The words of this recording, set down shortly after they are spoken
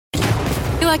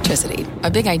Electricity,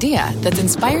 a big idea that's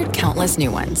inspired countless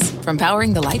new ones. From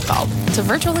powering the light bulb to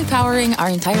virtually powering our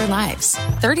entire lives.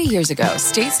 30 years ago,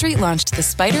 State Street launched the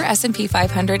Spider S&P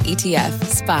 500 ETF,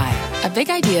 SPY. A big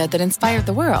idea that inspired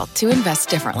the world to invest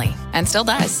differently. And still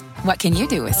does. What can you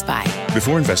do with SPY?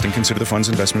 Before investing, consider the fund's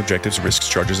investment objectives, risks,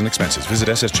 charges, and expenses. Visit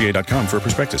ssga.com for a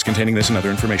prospectus containing this and other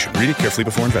information. Read it carefully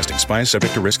before investing. SPY is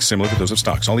subject to risks similar to those of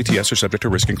stocks. All ETFs are subject to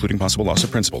risk, including possible loss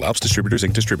of principal. Alps Distributors,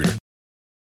 Inc. Distributor.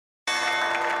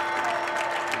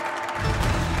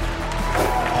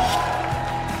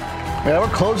 Yeah, we're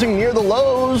closing near the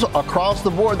lows across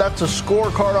the board. That's a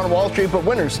scorecard on Wall Street, but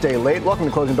winners stay late. Welcome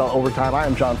to Closing Bell Overtime. I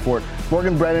am John Fort.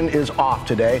 Morgan Brennan is off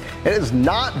today. It has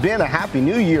not been a happy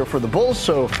new year for the bulls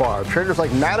so far. Traders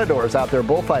like matadors out there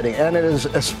bullfighting, and it has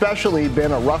especially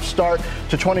been a rough start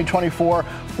to 2024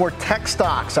 for tech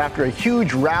stocks after a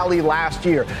huge rally last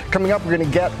year. Coming up, we're going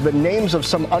to get the names of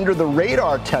some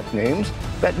under-the-radar tech names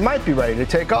that might be ready to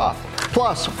take off.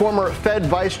 Plus, former Fed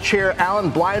Vice Chair Alan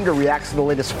Blinder reacts to the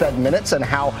latest Fed minutes and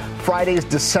how Friday's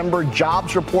December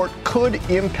jobs report could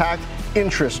impact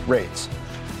interest rates.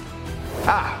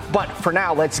 But for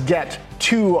now, let's get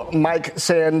to Mike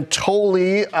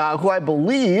Santoli, who I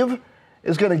believe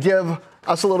is going to give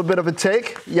us a little bit of a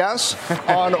take, yes,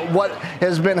 on what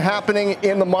has been happening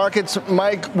in the markets.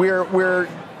 Mike, we're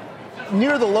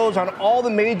near the lows on all the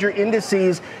major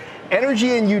indices.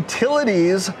 Energy and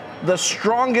utilities, the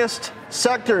strongest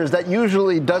sectors. That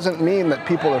usually doesn't mean that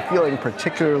people are feeling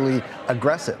particularly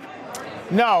aggressive.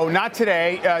 No, not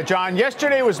today, John.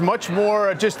 Yesterday was much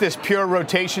more just this pure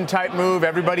rotation type move.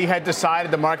 Everybody had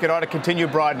decided the market ought to continue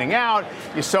broadening out.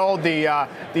 You sold the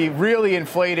really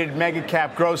inflated mega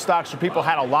cap growth stocks where people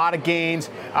had a lot of gains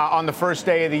on the first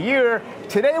day of the year.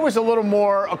 Today was a little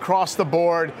more across the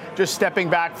board, just stepping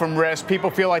back from risk. People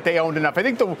feel like they owned enough. I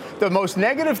think the most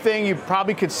negative thing you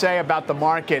probably could say about the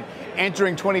market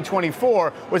entering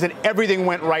 2024 was that everything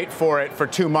went right for it for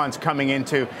 2 months coming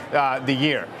into the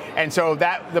year. And so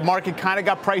that the market kind of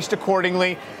got priced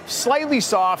accordingly. Slightly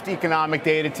soft economic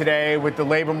data today with the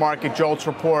labor market JOLTS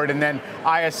report and then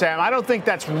ISM. I don't think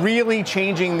that's really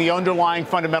changing the underlying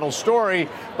fundamental story,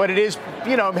 but it is,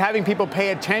 having people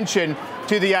pay attention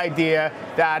to the idea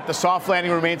that the soft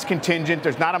landing remains contingent.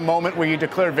 There's not a moment where you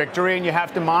declare victory, and you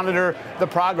have to monitor the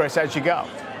progress as you go.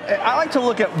 I like to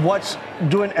look at what's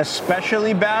doing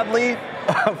especially badly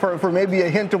for maybe a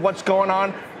hint of what's going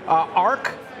on.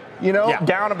 ARK.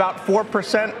 Down about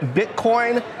 4%.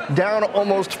 Bitcoin down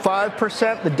almost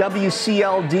 5%. The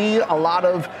WCLD, a lot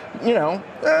of,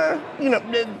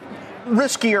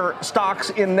 riskier stocks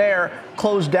in there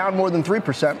closed down more than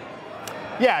 3%.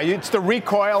 Yeah, it's the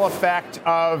recoil effect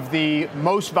of the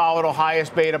most volatile,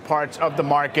 highest beta parts of the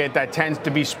market that tends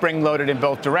to be spring-loaded in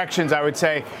both directions, I would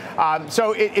say.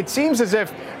 So it seems as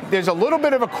if there's a little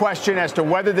bit of a question as to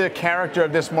whether the character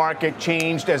of this market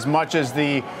changed as much as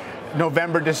the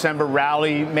November-December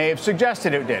rally may have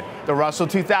suggested it did. The Russell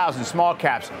 2000, small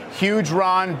caps, huge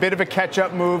run, bit of a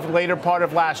catch-up move later part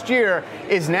of last year,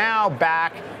 is now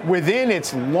back within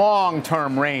its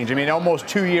long-term range. I mean, almost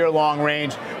 2-year-long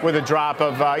range with a drop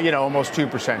of, almost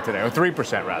 2% today, or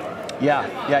 3% rather.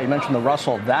 Yeah, you mentioned the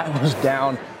Russell. That was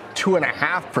down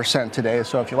 2.5% today.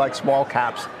 So if you like small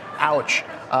caps, ouch.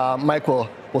 Mike, we'll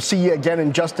see you again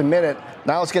in just a minute.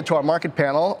 Now let's get to our market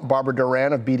panel. Barbara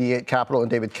Doran of BD8 Capital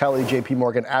and David Kelly,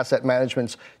 JPMorgan Asset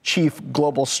Management's Chief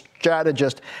Global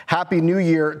Strategist. Happy New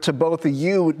Year to both of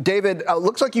you. David,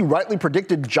 looks like you rightly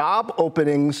predicted job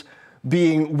openings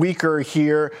being weaker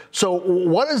here. So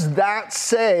what does that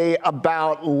say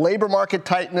about labor market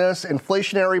tightness,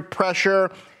 inflationary pressure,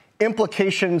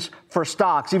 implications for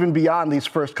stocks, even beyond these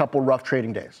first couple rough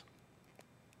trading days?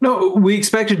 No, we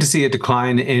expected to see a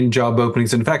decline in job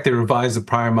openings. In fact, they revised the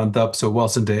prior month up, so it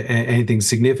wasn't anything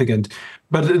significant.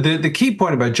 But the key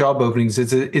point about job openings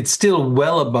is it's still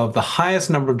well above the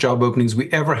highest number of job openings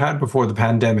we ever had before the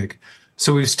pandemic.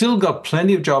 So we've still got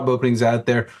plenty of job openings out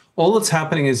there. All that's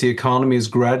happening is the economy is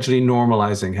gradually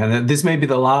normalizing. And this may be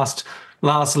the last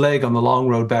leg on the long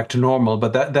road back to normal,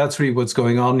 but that's really what's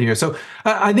going on here. So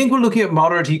I think we're looking at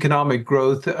moderate economic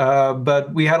growth,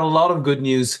 but we had a lot of good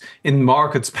news in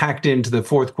markets packed into the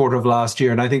fourth quarter of last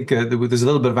year, and I think there's a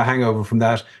little bit of a hangover from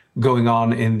that going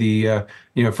on in the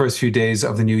first few days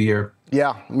of the new year.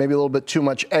 Yeah, maybe a little bit too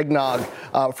much eggnog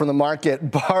from the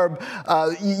market. Barb,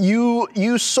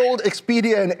 you sold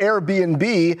Expedia and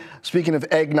Airbnb, speaking of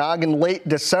eggnog, in late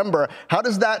December. How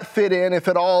does that fit in, if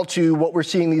at all, to what we're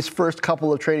seeing these first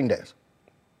couple of trading days?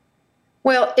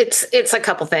 Well, it's a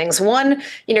couple things. One,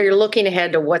 you're looking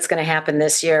ahead to what's going to happen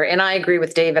this year. And I agree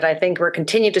with David. I think we're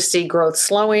continuing to see growth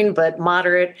slowing, but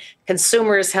moderate.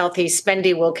 Consumer is healthy,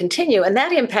 spending will continue. And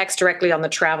that impacts directly on the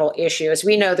travel issue. As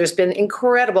we know, there's been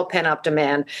incredible pent-up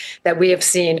demand that we have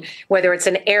seen, whether it's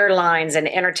in airlines and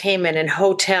entertainment and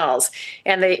hotels.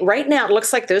 And right now, it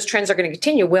looks like those trends are going to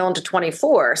continue well into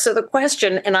 24. So the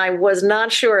question, and I was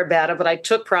not sure about it, but I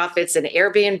took profits in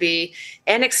Airbnb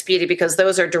and Expedia because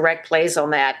those are direct plays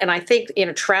on that. And I think,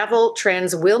 travel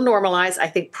trends will normalize. I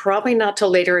think probably not till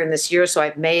later in this year. So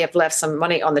I may have left some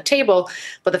money on the table.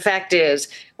 But the fact is,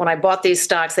 when I bought these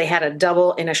stocks, they had a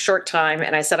double in a short time.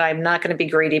 And I said, I'm not going to be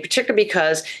greedy, particularly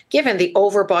because given the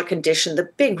overbought condition, the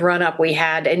big run up we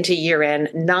had into year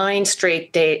end, 9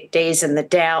 straight days in the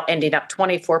Dow ending up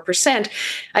 24%.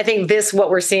 I think what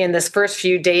we're seeing this first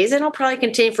few days, and it'll probably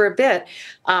continue for a bit,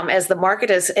 as the market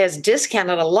has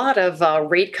discounted a lot of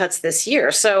rate cuts this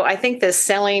year. So I think this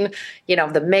selling,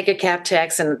 the mega cap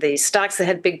techs and the stocks that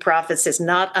had big profits is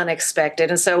not unexpected.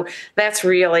 And so that's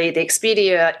really the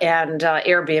Expedia and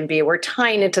Airbnb. We're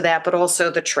tying into that, but also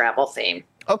the travel theme.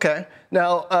 Okay.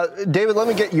 Now, David, let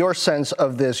me get your sense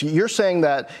of this. You're saying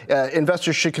that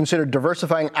investors should consider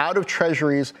diversifying out of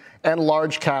treasuries and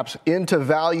large caps into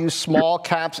value, small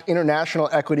caps, international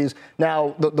equities.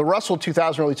 Now, the Russell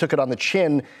 2000 really took it on the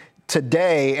chin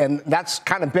today, and that's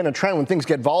kind of been a trend. When things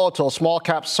get volatile, small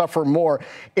caps suffer more.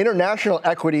 International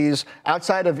equities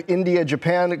outside of India,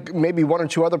 Japan, maybe one or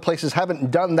two other places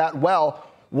haven't done that well.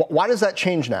 Why does that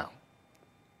change now?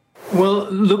 Well,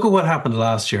 look at what happened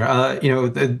last year.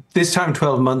 This time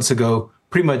 12 months ago,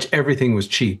 pretty much everything was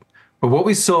cheap. But what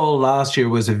we saw last year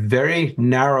was a very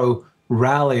narrow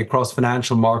rally across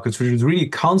financial markets, which was really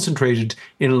concentrated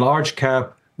in large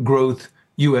cap growth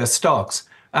US stocks.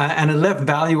 And it left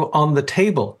value on the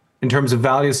table in terms of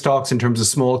value stocks, in terms of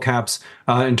small caps,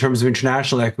 in terms of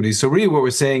international equities. So really what we're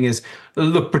saying is,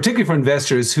 look, particularly for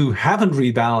investors who haven't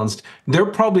rebalanced, they're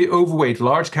probably overweight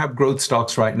large cap growth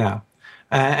stocks right now.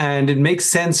 And it makes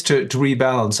sense to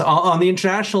rebalance. On the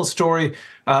international story,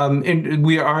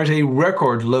 we are at a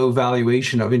record low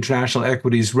valuation of international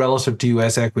equities relative to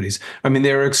U.S. equities. I mean,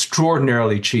 they're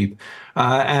extraordinarily cheap.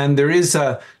 And there is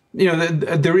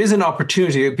there is an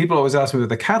opportunity. People always ask me about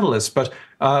the catalyst, but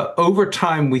over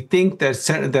time, we think that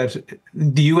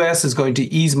the U.S. is going to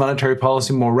ease monetary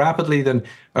policy more rapidly than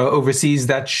overseas.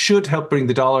 That should help bring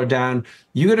the dollar down.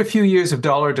 You get a few years of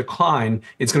dollar decline,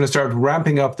 it's going to start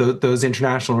ramping up those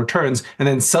international returns, and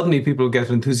then suddenly people get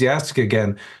enthusiastic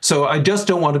again. So I just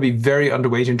don't want to be very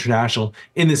underweight international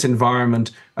in this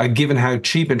environment, given how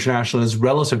cheap international is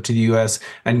relative to the U.S.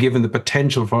 and given the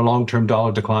potential for a long-term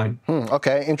dollar decline.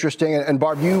 Okay, interesting. And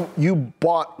Barb, you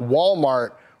bought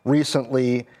Walmart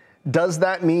recently. Does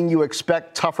that mean you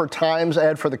expect tougher times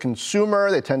ahead for the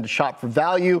consumer? They tend to shop for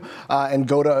value and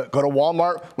go to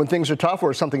Walmart when things are tough,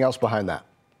 or is something else behind that?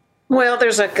 Well,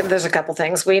 there's a couple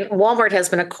things. Walmart has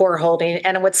been a core holding,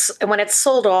 and when it's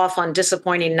sold off on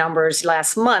disappointing numbers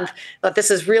last month, but this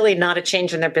is really not a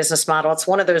change in their business model. It's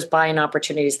one of those buying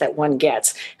opportunities that one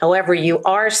gets. However, you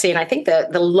are seeing, I think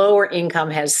the lower income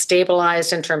has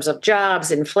stabilized in terms of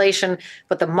jobs, inflation,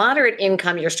 but the moderate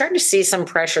income, you're starting to see some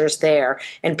pressures there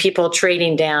and people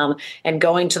trading down and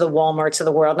going to the Walmarts of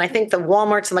the world. And I think the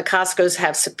Walmarts and the Costcos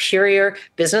have superior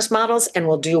business models and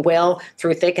will do well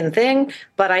through thick and thin,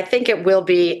 but I think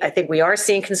we are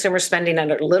seeing consumer spending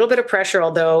under a little bit of pressure,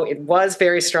 although it was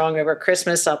very strong over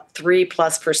Christmas, up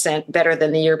 3+% better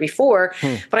than the year before.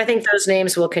 But I think those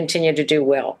names will continue to do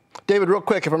well. David, real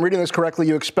quick, if I'm reading this correctly,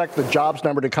 you expect the jobs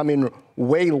number to come in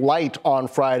way light on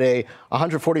Friday,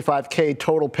 145K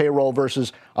total payroll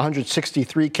versus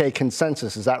 163K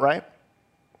consensus. Is that right?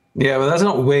 Yeah, but that's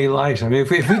not way light. I mean,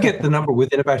 if we get the number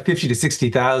within about 50 to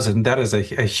 60,000, that is a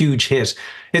huge hit.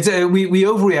 It's we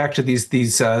overreact to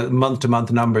these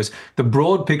month-to-month numbers. The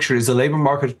broad picture is the labor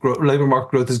market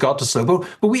growth has got to slow.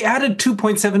 But we added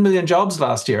 2.7 million jobs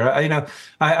last year.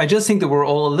 I just think that we're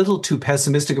all a little too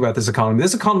pessimistic about this economy.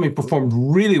 This economy performed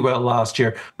really well last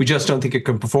year. We just don't think it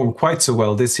can perform quite so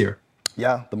well this year.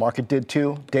 Yeah, the market did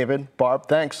too. David, Barb,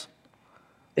 thanks.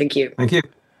 Thank you. Thank you.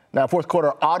 Now, fourth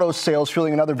quarter auto sales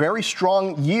fueling another very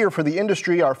strong year for the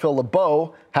industry. Our Phil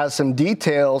LeBeau has some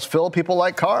details. Phil, people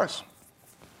like cars.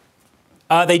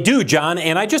 They do, John.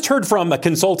 And I just heard from a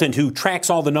consultant who tracks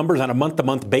all the numbers on a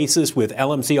month-to-month basis with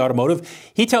LMC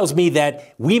Automotive. He tells me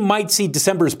that we might see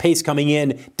December's pace coming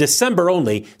in, December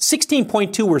only,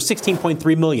 16.2 or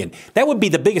 16.3 million. That would be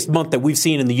the biggest month that we've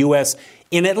seen in the U.S.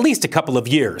 in at least a couple of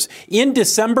years. In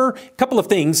December, a couple of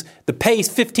things. The pace,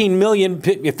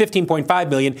 15.5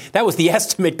 million. That was the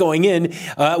estimate going in.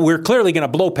 We're clearly going to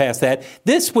blow past that.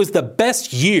 This was the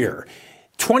best year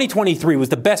 2023 was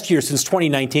the best year since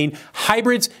 2019.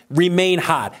 Hybrids remain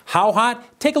hot. How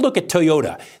hot? Take a look at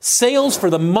Toyota. Sales for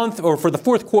the month or for the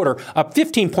fourth quarter up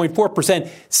 15.4%.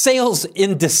 Sales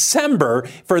in December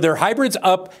for their hybrids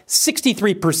up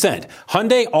 63%.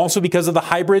 Hyundai, also because of the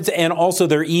hybrids and also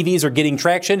their EVs are getting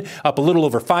traction, up a little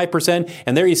over 5%.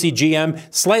 And there you see GM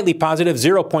slightly positive,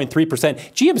 0.3%.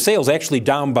 GM sales actually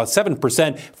down about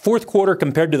 7% fourth quarter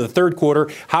compared to the third quarter.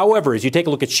 However, as you take a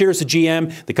look at shares of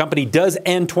GM, the company does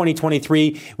end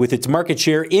 2023 with its market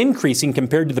share increasing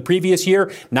compared to the previous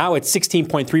year. Now it's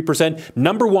 16.3%,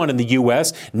 number one in the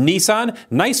U.S. Nissan,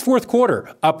 nice fourth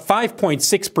quarter, up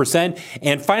 5.6%.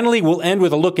 And finally, we'll end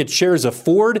with a look at shares of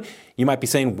Ford. You might be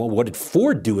saying, well, what did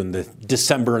Ford do in the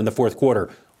December and the fourth quarter?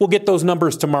 We'll get those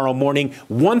numbers tomorrow morning.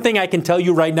 One thing I can tell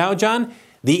you right now, John,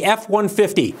 the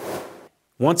F-150,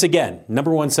 once again,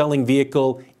 number one selling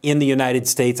vehicle in the United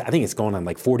States. I think it's going on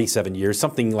like 47 years,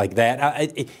 something like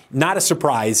that. Not a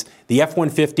surprise. The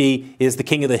F-150 is the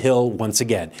king of the hill once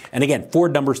again. And again,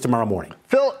 Ford numbers tomorrow morning.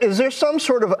 Phil, is there some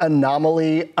sort of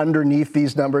anomaly underneath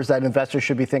these numbers that investors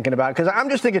should be thinking about? Because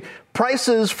I'm just thinking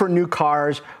prices for new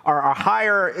cars are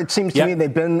higher, it seems to me,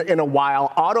 they've been in a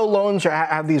while. Auto loans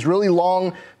have these really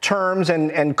long terms,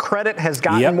 and credit has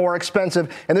gotten more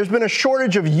expensive. And there's been a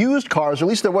shortage of used cars, or at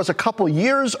least there was a couple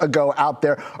years ago out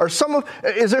there.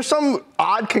 Is there some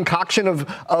odd concoction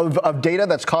of data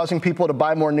that's causing people to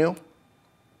buy more new?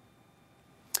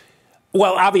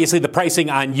 Well, obviously, the pricing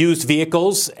on used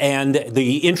vehicles and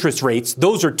the interest rates,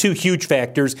 those are two huge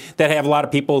factors that have a lot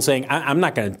of people saying, I'm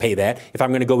not going to pay that if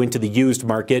I'm going to go into the used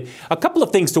market. A couple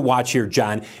of things to watch here,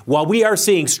 John. While we are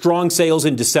seeing strong sales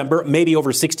in December, maybe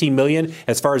over 16 million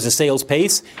as far as the sales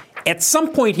pace, at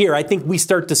some point here, I think we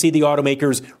start to see the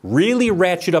automakers really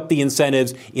ratchet up the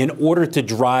incentives in order to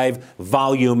drive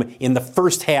volume in the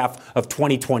first half of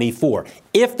 2024.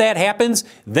 If that happens,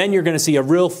 then you're going to see a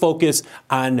real focus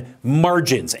on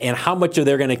margins and how much are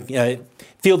they going to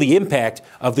feel the impact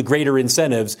of the greater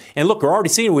incentives. And look, we're already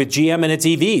seeing it with GM and its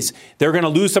EVs. They're going to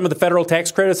lose some of the federal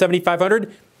tax credit,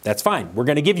 $7,500. That's fine. We're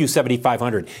going to give you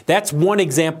 $7,500. That's one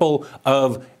example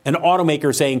of an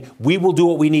automaker saying, we will do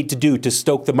what we need to do to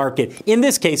stoke the market. In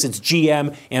this case, it's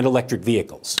GM and electric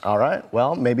vehicles. All right.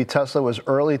 Well, maybe Tesla was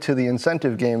early to the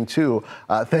incentive game, too.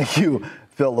 Thank you,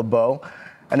 Phil LeBeau.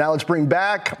 And now let's bring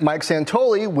back Mike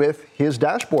Santoli with his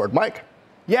dashboard. Mike.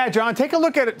 Yeah, John, take a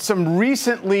look at some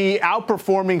recently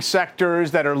outperforming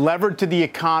sectors that are levered to the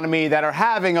economy that are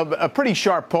having a pretty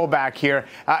sharp pullback here.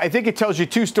 I think it tells you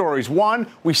two stories. One,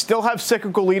 we still have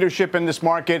cyclical leadership in this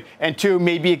market. And two,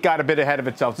 maybe it got a bit ahead of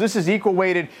itself. This is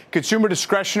equal-weighted consumer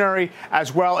discretionary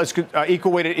as well as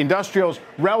equal-weighted industrials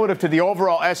relative to the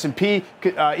overall S&P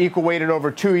equal-weighted over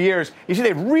 2 years. You see,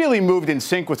 they've really moved in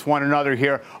sync with one another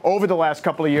here over the last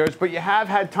couple of years. But you have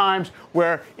had times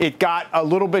where it got a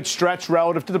little bit stretched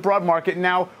relative to the broad market.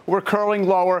 Now we're curling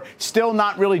lower, still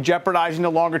not really jeopardizing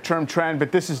the longer-term trend,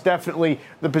 but this is definitely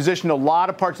the position a lot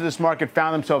of parts of this market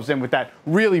found themselves in with that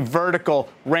really vertical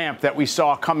ramp that we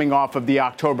saw coming off of the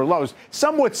October lows.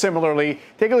 Somewhat similarly,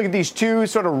 take a look at these two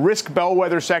sort of risk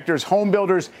bellwether sectors, home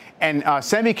builders and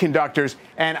semiconductors.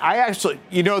 And I actually,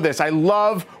 you know this, I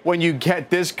love when you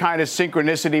get this kind of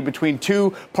synchronicity between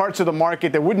two parts of the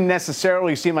market that wouldn't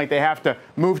necessarily seem like they have to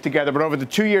move together, but over the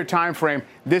 2-year time frame,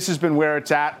 this has been where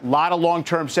it's at. A lot of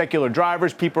long-term secular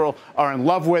drivers people are in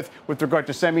love with regard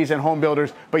to semis and home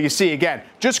builders. But you see, again,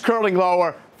 just curling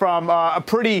lower from a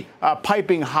pretty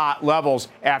piping hot levels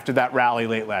after that rally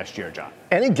late last year, John.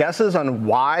 Any guesses on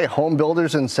why home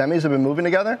builders and semis have been moving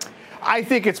together? I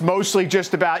think it's mostly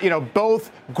just about,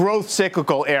 both growth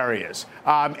cyclical areas.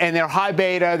 And they're high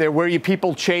beta. They're where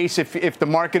people chase if the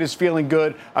market is feeling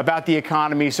good about the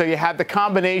economy. So you have the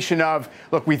combination of,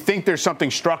 look, we think there's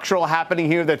something structural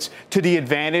happening here that's to the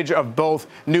advantage of both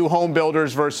new home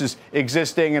builders versus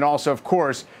existing. And also, of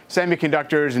course,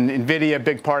 semiconductors and NVIDIA, a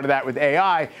big part of that with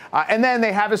AI. And then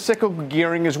they have a cyclical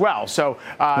gearing as well. So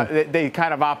they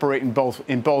kind of operate in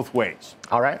both ways.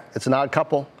 All right. It's an odd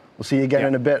couple. We'll see you again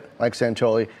in a bit, Mike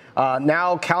Santoli.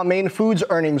 Now, Cal-Maine Foods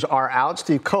earnings are out.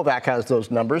 Steve Kovac has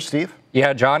those numbers. Steve?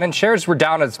 Yeah, John, and shares were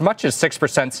down as much as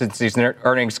 6% since these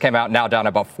earnings came out, now down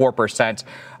about 4%.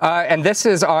 And this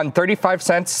is on 35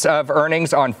 cents of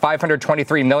earnings on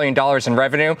 $523 million in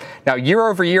revenue. Now, year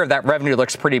over year, that revenue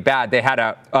looks pretty bad. They had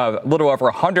a little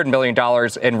over $100 million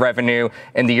in revenue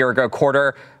in the year-ago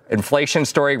quarter. Inflation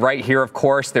story right here, of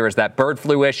course. There was that bird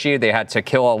flu issue. They had to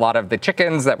kill a lot of the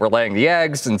chickens that were laying the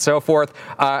eggs and so forth.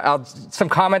 Some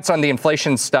comments on the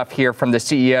inflation stuff here from the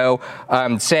CEO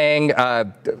saying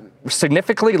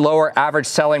significantly lower average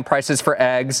selling prices for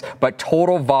eggs, but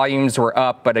total volumes were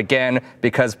up. But again,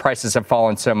 because prices have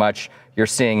fallen so much, you're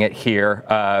seeing it here.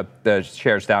 The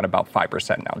share's down about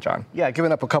 5% now, John. Yeah,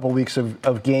 giving up a couple weeks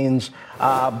of gains,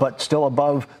 but still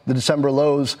above the December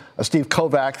lows. Steve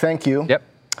Kovac, thank you. Yep.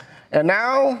 And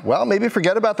now, well, maybe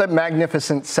forget about that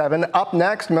magnificent seven. Up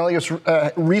next, Melius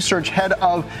Research Head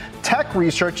of Tech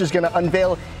Research is going to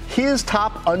unveil his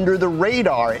top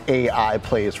under-the-radar AI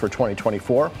plays for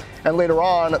 2024. And later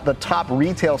on, the top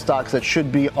retail stocks that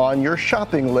should be on your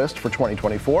shopping list for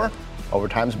 2024.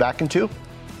 Overtime's back in 2.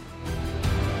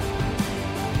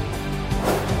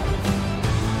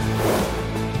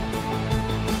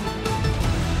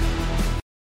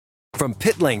 From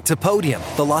pit lane to podium,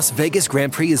 the Las Vegas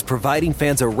Grand Prix is providing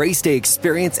fans a race day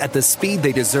experience at the speed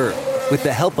they deserve. With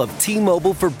the help of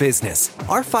T-Mobile for Business,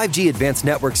 our 5G advanced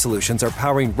network solutions are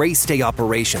powering race day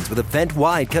operations with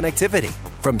event-wide connectivity.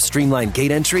 From streamlined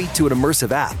gate entry to an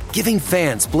immersive app, giving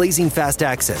fans blazing fast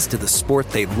access to the sport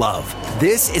they love.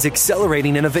 This is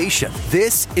accelerating innovation.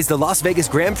 This is the Las Vegas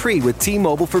Grand Prix with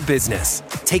T-Mobile for Business.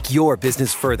 Take your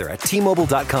business further at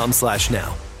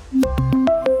T-Mobile.com/now.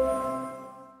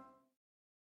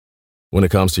 When it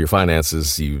comes to your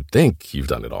finances, you think you've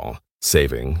done it all.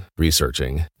 Saving,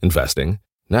 researching, investing.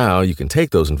 Now you can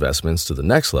take those investments to the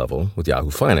next level with Yahoo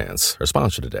Finance, our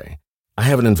sponsor today. I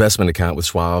have an investment account with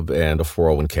Schwab and a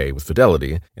 401k with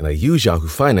Fidelity, and I use Yahoo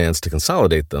Finance to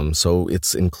consolidate them so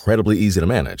it's incredibly easy to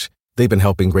manage. They've been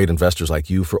helping great investors like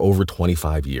you for over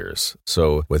 25 years.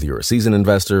 So whether you're a seasoned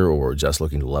investor or just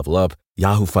looking to level up,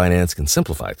 Yahoo Finance can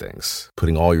simplify things,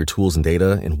 putting all your tools and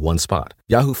data in one spot.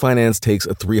 Yahoo Finance takes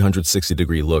a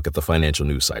 360-degree look at the financial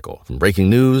news cycle. From breaking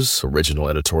news, original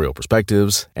editorial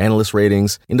perspectives, analyst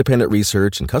ratings, independent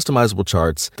research, and customizable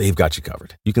charts, they've got you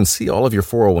covered. You can see all of your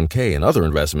 401k and other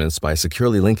investments by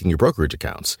securely linking your brokerage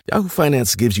accounts. Yahoo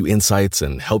Finance gives you insights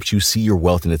and helps you see your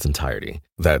wealth in its entirety.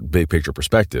 That big picture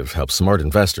perspective helps smart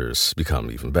investors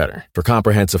become even better. For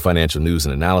comprehensive financial news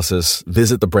and analysis,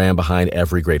 visit the brand behind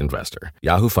every great investor.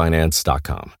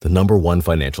 YahooFinance.com, the #1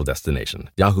 financial destination.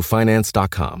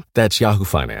 YahooFinance.com. That's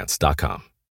YahooFinance.com.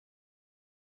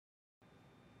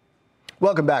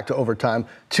 Welcome back to Overtime.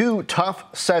 2 tough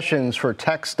sessions for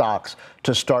tech stocks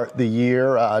to start the year.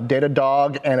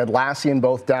 Datadog and Atlassian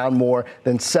both down more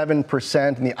than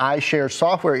 7%. And the iShares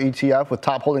software ETF with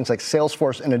top holdings like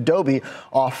Salesforce and Adobe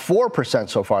off 4%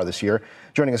 so far this year.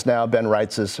 Joining us now, Ben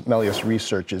Reitzes, Melius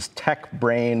Research's tech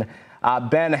brain.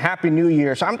 Ben, Happy New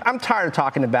Year. So I'm tired of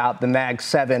talking about the Mag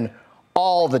 7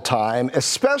 all the time,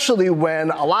 especially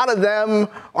when a lot of them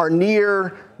are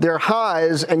near their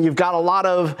highs and you've got a lot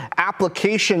of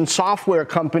application software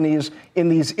companies in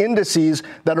these indices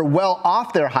that are well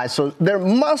off their highs. So there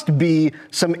must be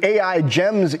some AI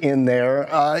gems in there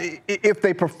if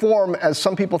they perform as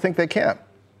some people think they can.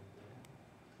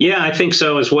 Yeah, I think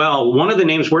so as well. One of the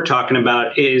names we're talking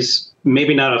about is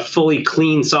maybe not a fully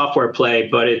clean software play,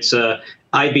 but it's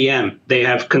IBM. They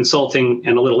have consulting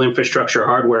and a little infrastructure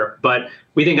hardware. But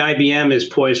we think IBM is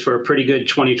poised for a pretty good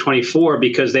 2024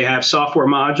 because they have software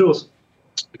modules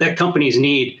that companies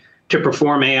need to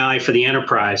perform AI for the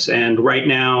enterprise. And right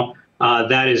now,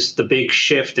 that is the big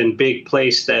shift and big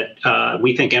place that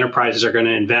we think enterprises are going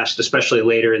to invest, especially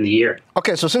later in the year.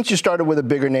 Okay, so since you started with a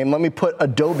bigger name, let me put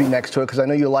Adobe next to it because I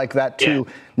know you like that too.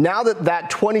 Yeah. Now that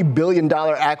 $20 billion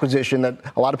acquisition that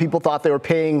a lot of people thought they were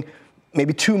paying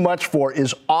maybe too much for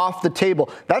is off the table.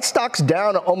 That stock's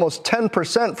down almost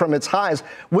 10% from its highs.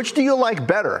 Which do you like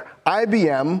better,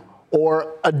 IBM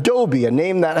or Adobe, a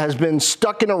name that has been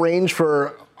stuck in a range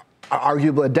for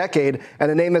arguably a decade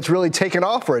and a name that's really taken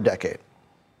off for a decade?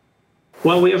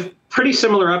 Well, we have pretty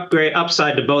similar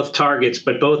upside to both targets,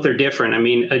 but both are different. I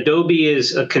mean, Adobe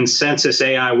is a consensus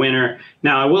AI winner.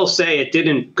 Now, I will say it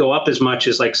didn't go up as much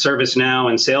as like ServiceNow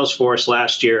and Salesforce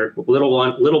last year.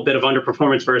 Little bit of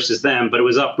underperformance versus them, but it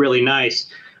was up really nice.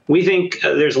 We think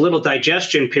there's a little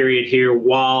digestion period here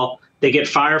while they get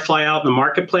Firefly out in the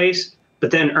marketplace,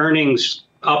 but then earnings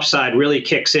upside really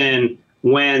kicks in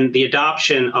when the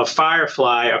adoption of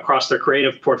Firefly across their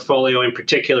creative portfolio in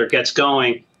particular gets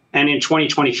going. And in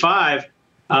 2025,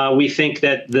 we think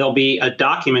that there'll be a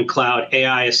Document Cloud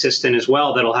AI assistant as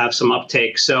well that'll have some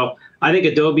uptake. So I think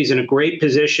Adobe's in a great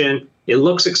position. It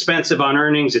looks expensive on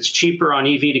earnings. It's cheaper on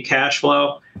EV to cash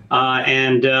flow.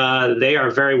 And they are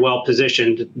very well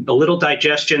positioned. A little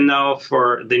digestion, though,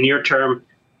 for the near term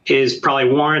is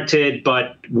probably warranted,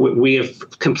 but we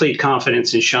have complete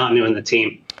confidence in Shantanu and the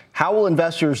team. How will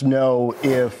investors know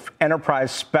if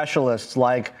enterprise specialists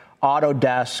like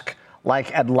Autodesk, like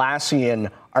Atlassian,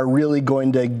 are really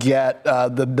going to get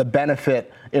the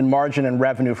benefit in margin and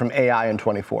revenue from AI in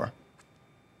 24?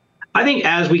 I think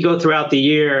as we go throughout the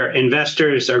year,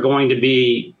 investors are going to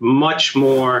be much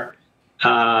more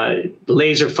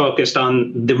laser focused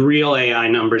on the real AI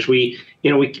numbers. Onesies,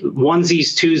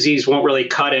 twosies won't really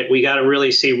cut it. We got to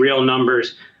really see real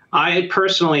numbers. I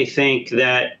personally think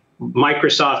that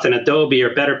Microsoft and Adobe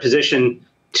are better positioned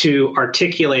to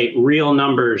articulate real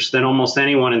numbers than almost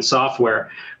anyone in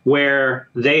software, where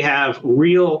they have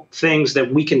real things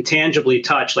that we can tangibly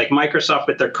touch, like Microsoft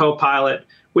with their Copilot,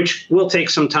 which will take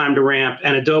some time to ramp,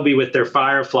 and Adobe with their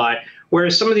Firefly.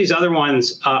 Whereas some of these other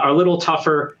ones are a little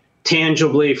tougher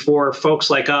tangibly for folks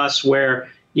like us, where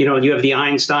you have the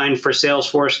Einstein for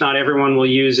Salesforce, not everyone will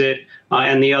use it,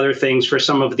 and the other things for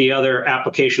some of the other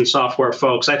application software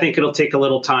folks. I think it'll take a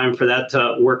little time for that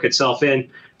to work itself in.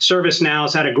 ServiceNow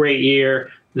has had a great year.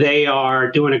 They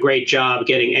are doing a great job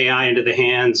getting AI into the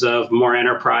hands of more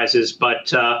enterprises,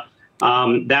 but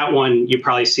that one you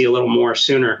probably see a little more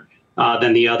sooner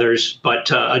than the others. But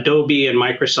Adobe and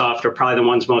Microsoft are probably the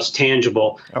ones most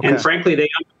tangible. Okay. And frankly, they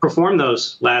underperformed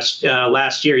those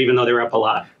last year, even though they were up a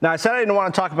lot. Now, I said I didn't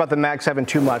want to talk about the Mag 7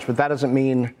 too much, but that doesn't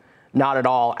mean not at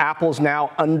all. Apple's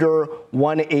now under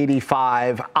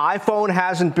 185. iPhone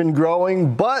hasn't been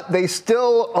growing, but they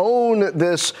still own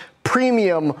this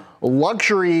premium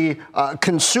luxury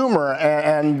consumer,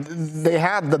 and they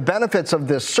have the benefits of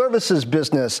this services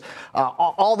business,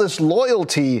 all this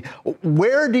loyalty.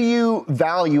 Where do you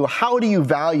value, how do you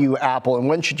value Apple, and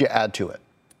when should you add to it?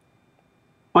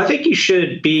 Well, I think you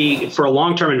should be, for a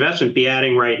long-term investment, be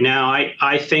adding right now.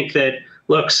 I think that,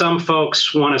 look, some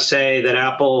folks want to say that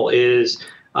Apple is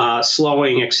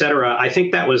slowing, et cetera. I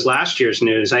think that was last year's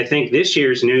news. I think this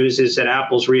year's news is that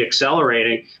Apple's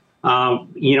reaccelerating.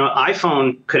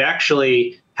 iPhone could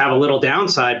actually have a little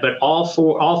downside, but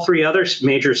all three other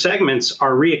major segments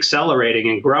are reaccelerating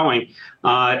and growing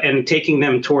and taking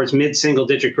them towards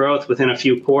mid-single-digit growth within a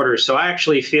few quarters. So I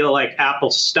actually feel like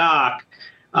Apple stock,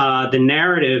 the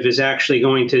narrative is actually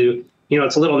going to,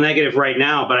 it's a little negative right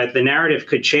now, but the narrative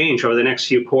could change over the next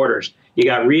few quarters. You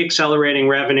got reaccelerating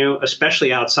revenue,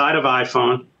 especially outside of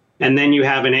iPhone, and then you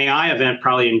have an AI event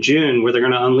probably in June where they're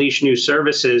going to unleash new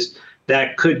services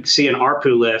that could see an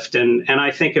ARPU lift. And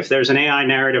I think if there's an AI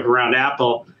narrative around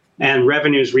Apple and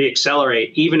revenues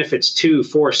reaccelerate, even if it's 2,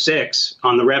 4, 6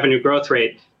 on the revenue growth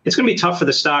rate, it's going to be tough for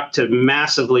the stock to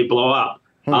massively blow up.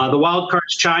 The wild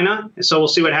card's China, so we'll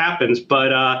see what happens.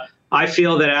 But I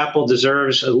feel that Apple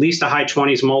deserves at least a high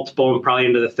 20s multiple and probably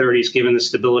into the 30s, given the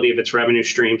stability of its revenue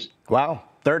streams. Wow.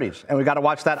 30s. And we got to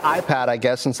watch that iPad, I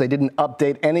guess, since they didn't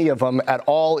update any of them at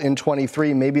all in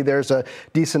 23. Maybe there's a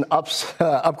decent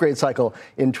upgrade cycle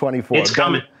in 24. It's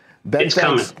coming. Ben, it's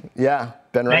coming. Yeah.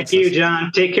 Ben Reitzes. Thank you,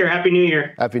 John. Take care. Happy New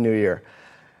Year. Happy New Year.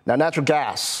 Now, natural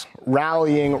gas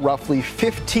rallying roughly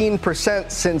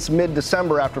 15% since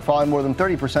mid-December after falling more than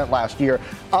 30% last year.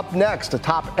 Up next, a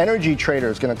top energy trader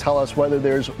is going to tell us whether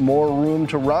there's more room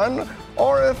to run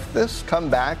or if this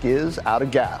comeback is out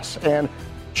of gas. And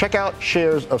check out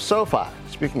shares of SoFi.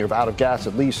 Speaking of out of gas,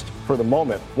 at least for the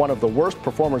moment, one of the worst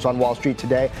performers on Wall Street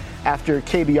today after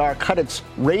KBR cut its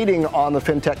rating on the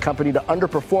fintech company to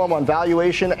underperform on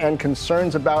valuation and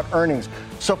concerns about earnings.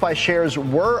 SoFi shares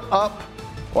were up.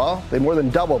 Well, they more than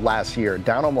doubled last year,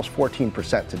 down almost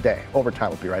 14% today. Overtime,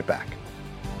 we'll be right back.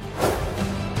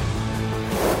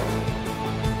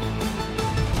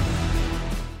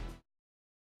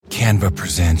 Canva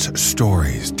presents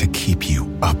stories to keep you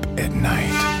up at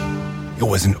night. It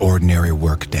was an ordinary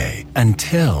workday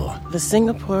until... The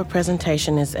Singapore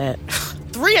presentation is at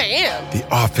 3 a.m. The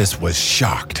office was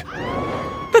shocked.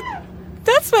 But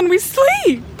that's when we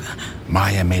sleep.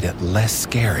 Maya made it less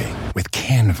scary with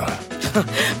Canva.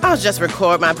 I'll just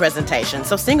record my presentation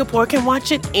so Singapore can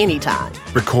watch it anytime.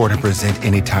 Record and present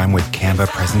anytime with Canva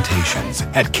presentations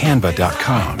at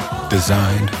canva.com.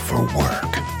 Designed for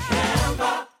work.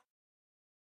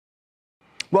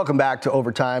 Welcome back to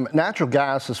Overtime. Natural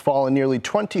gas has fallen nearly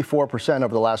 24%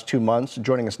 over the last 2 months.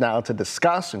 Joining us now to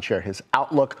discuss and share his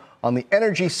outlook on the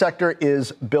energy sector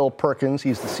is Bill Perkins.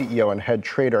 He's the CEO and head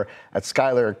trader at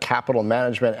Skylar Capital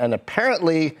Management. And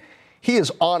apparently he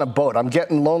is on a boat. I'm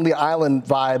getting Lonely Island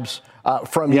vibes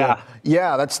from you.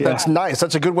 Yeah, that's nice.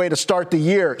 That's a good way to start the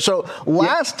year. So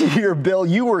last year, Bill,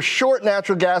 you were short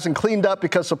natural gas and cleaned up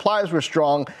because supplies were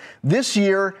strong. This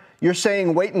year, you're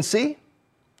saying wait and see?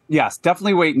 Yes,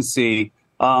 definitely wait and see.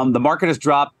 The market has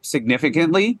dropped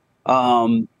significantly.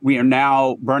 We are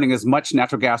now burning as much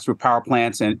natural gas through power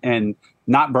plants and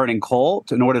not burning coal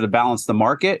in order to balance the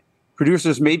market.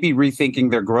 Producers may be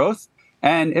rethinking their growth,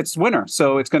 and it's winter,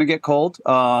 so it's going to get cold.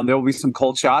 There will be some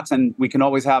cold shots, and we can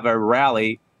always have a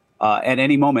rally at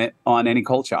any moment on any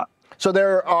cold shot. So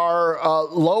there are a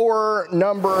lower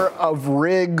number of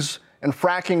rigs and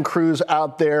fracking crews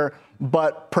out there,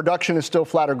 but production is still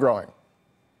flat or growing.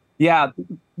 Yeah,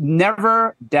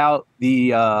 never doubt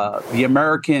the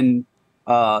American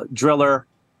driller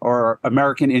or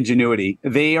American ingenuity.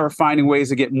 They are finding ways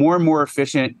to get more and more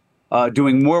efficient,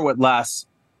 doing more with less.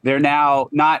 They're now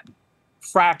not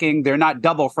fracking. They're not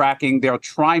double fracking. They're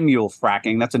trimule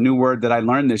fracking. That's a new word that I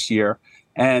learned this year.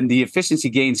 And the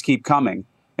efficiency gains keep coming.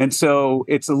 And so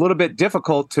it's a little bit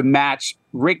difficult to match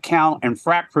rig count and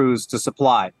frac crews to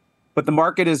supply. But the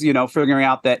market is, figuring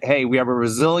out that, hey, we have a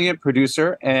resilient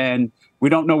producer and we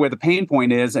don't know where the pain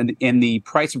point is. And the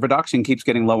price of production keeps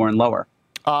getting lower and lower.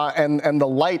 And the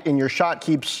light in your shot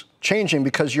keeps changing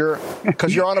because you're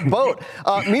on a boat.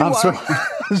 Meanwhile,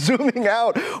 zooming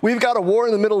out, we've got a war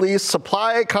in the Middle East,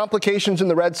 supply complications in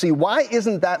the Red Sea. Why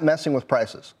isn't that messing with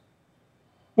prices?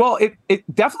 Well,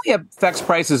 it definitely affects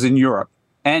prices in Europe,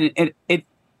 and it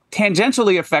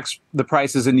tangentially affects the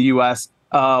prices in the U.S.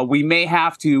 We may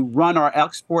have to run our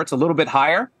exports a little bit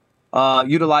higher,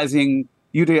 utilizing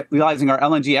our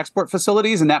LNG export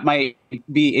facilities, and that might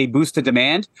be a boost to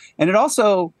demand. And it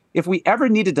also, if we ever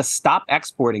needed to stop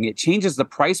exporting, it changes the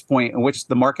price point in which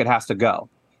the market has to go.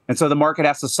 And so the market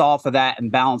has to solve for that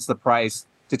and balance the price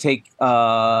to take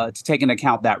into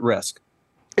account that risk.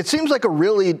 It seems like a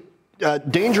really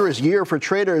dangerous year for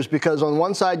traders because on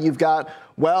one side you've got,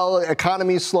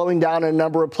 economy slowing down in a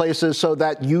number of places, so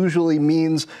that usually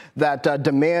means that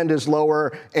demand is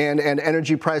lower and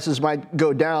energy prices might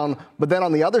go down. But then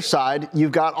on the other side,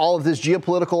 you've got all of this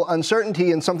geopolitical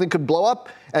uncertainty and something could blow up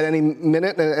at any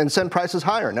minute and send prices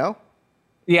higher, no?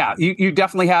 Yeah, you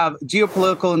definitely have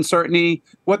geopolitical uncertainty,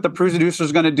 what the producer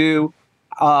is going to do,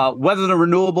 whether the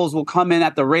renewables will come in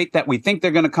at the rate that we think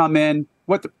they're going to come in,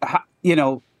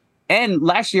 and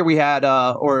last year we had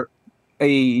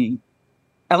a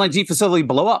LNG facility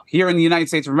blow up here in the United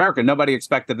States of America. Nobody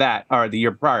expected that, or the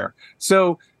year prior.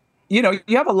 So, you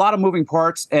have a lot of moving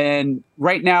parts. And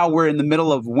right now we're in the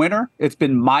middle of winter. It's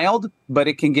been mild, but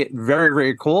it can get very,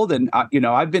 very cold. And,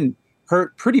 I've been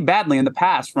hurt pretty badly in the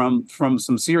past from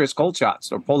some serious cold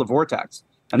shots or polar vortex.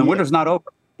 And the winter's not over.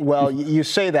 Well, you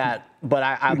say that, but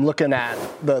I'm looking at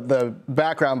the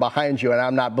background behind you, and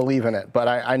I'm not believing it. But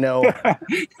I know.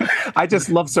 I just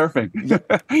love surfing.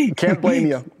 Can't blame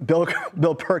you.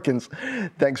 Bill Perkins,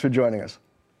 thanks for joining us.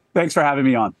 Thanks for having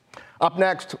me on. Up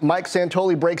next, Mike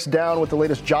Santoli breaks down what the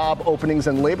latest job openings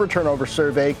and labor turnover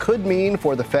survey could mean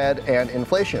for the Fed and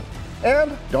inflation.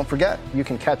 And don't forget, you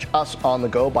can catch us on the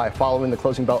go by following the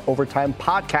Closing Bell Overtime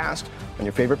podcast on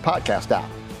your favorite podcast app.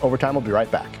 Overtime will be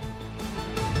right back.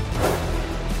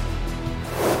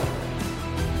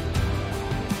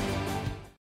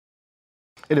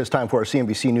 It is time for a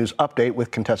CNBC News update with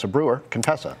Contessa Brewer.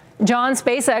 Contessa. John,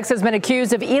 SpaceX has been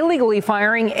accused of illegally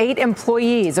firing 8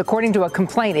 employees. According to a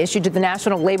complaint issued to the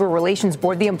National Labor Relations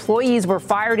Board, the employees were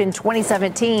fired in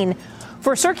 2017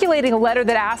 for circulating a letter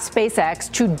that asked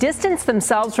SpaceX to distance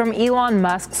themselves from Elon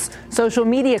Musk's social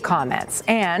media comments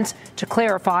and to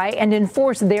clarify and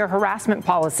enforce their harassment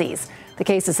policies. The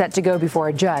case is set to go before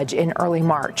a judge in early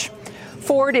March.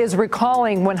 Ford is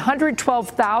recalling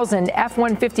 112,000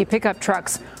 F-150 pickup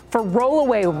trucks for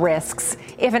rollaway risks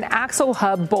if an axle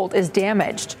hub bolt is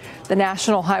damaged. The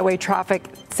National Highway Traffic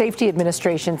Safety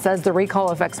Administration says the recall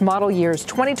affects model years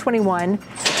 2021 to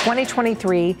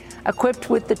 2023 equipped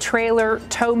with the trailer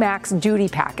Tow-Max duty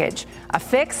package. A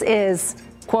fix is,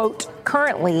 quote,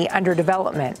 currently under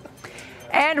development.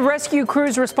 And rescue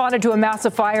crews responded to a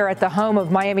massive fire at the home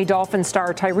of Miami Dolphins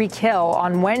star Tyreek Hill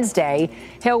on Wednesday.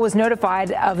 Hill was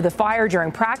notified of the fire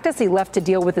during practice. He left to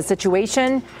deal with the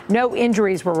situation. No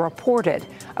injuries were reported.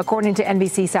 According to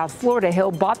NBC South Florida,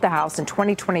 Hill bought the house in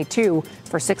 2022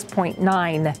 for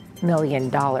 $6.9 million.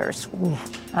 Ooh,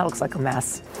 that looks like a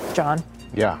mess. John?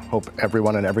 Yeah, hope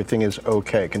everyone and everything is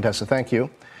okay. Contessa, thank you.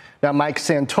 Now, Mike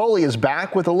Santoli is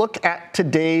back with a look at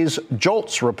today's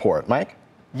JOLTS report. Mike?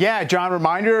 Yeah, John,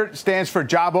 reminder stands for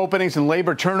Job Openings and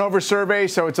Labor Turnover Survey.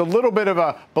 So it's a little bit of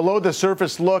a below the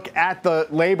surface look at the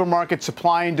labor market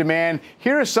supply and demand.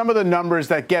 Here are some of the numbers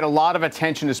that get a lot of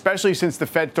attention, especially since the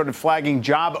Fed started flagging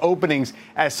job openings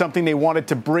as something they wanted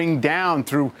to bring down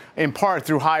in part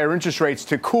through higher interest rates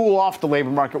to cool off the labor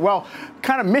market. Well,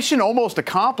 kind of mission almost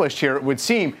accomplished here, it would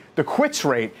seem. the quits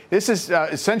rate. This is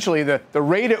essentially the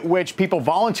rate at which people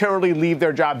voluntarily leave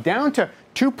their job, down to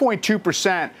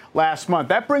 2.2% last month.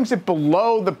 That brings it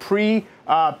below the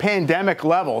pre-pandemic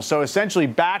level. So essentially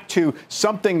back to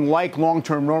something like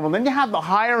long-term normal. Then you have the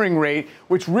hiring rate,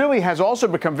 which really has also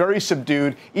become very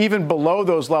subdued, even below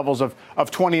those levels of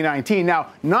 2019.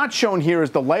 Now, not shown here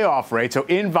is the layoff rate, so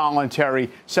involuntary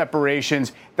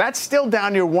separations. That's still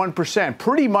down near 1%,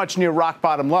 pretty much near rock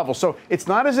bottom level. So it's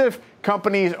not as if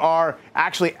companies are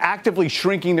actually actively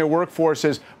shrinking their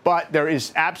workforces, but there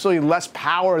is absolutely less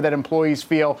power that employees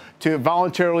feel to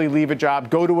voluntarily leave a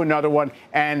job, go to another one,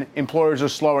 and employers are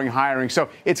slowing hiring. So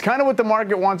it's kind of what the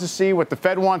market wants to see, what the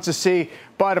Fed wants to see.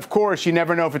 But, of course, you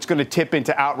never know if it's going to tip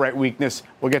into outright weakness.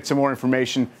 We'll get some more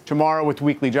information tomorrow with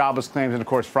weekly jobless claims and, of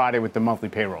course, Friday with the monthly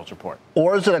payrolls report.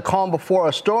 Or is it a calm before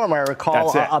a storm? I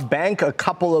recall a bank a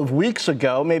couple of weeks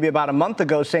ago, maybe about a month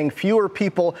ago, saying fewer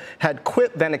people had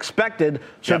quit than expected.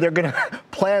 So they're going to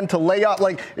plan to lay off.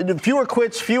 Like, fewer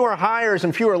quits, fewer hires,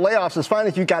 and fewer layoffs is fine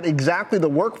if you got exactly the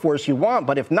workforce you want.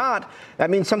 But if not,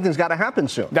 that means something's got to happen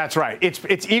soon. That's right.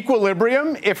 It's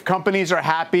equilibrium if companies are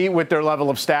happy with their level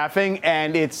of staffing,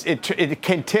 and it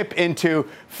can tip into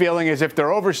feeling as if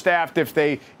they're overstaffed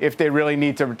if they really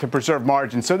need to preserve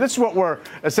margins. So this is what we're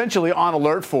essentially on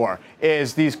alert for,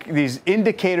 is these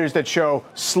indicators that show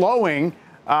slowing,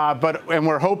 and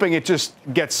we're hoping it just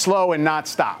gets slow and not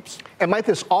stops. And might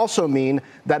this also mean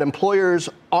that employers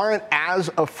aren't as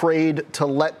afraid to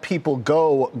let people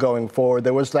go going forward?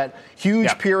 There was that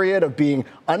huge period of being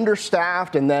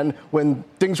understaffed, and then when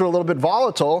things were a little bit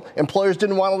volatile, employers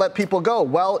didn't want to let people go.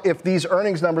 Well, if these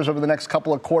earnings numbers over the next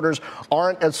couple of quarters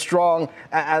aren't as strong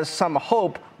as some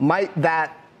hope, might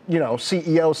that,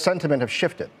 CEO sentiment have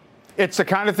shifted? It's the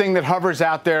kind of thing that hovers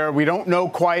out there. We don't know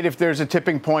quite if there's a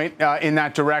tipping point in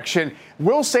that direction.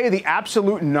 We'll say the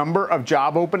absolute number of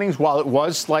job openings, while it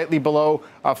was slightly below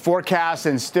forecasts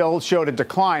and still showed a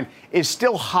decline, is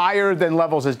still higher than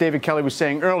levels, as David Kelly was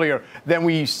saying earlier, than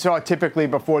we saw typically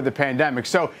before the pandemic.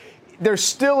 So there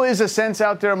still is a sense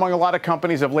out there among a lot of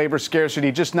companies of labor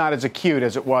scarcity, just not as acute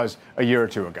as it was a year or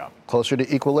two ago. Closer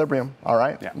to equilibrium. All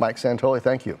right. Yeah. Mike Santoli,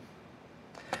 thank you.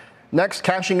 Next,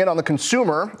 cashing in on the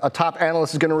consumer, a top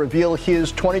analyst is going to reveal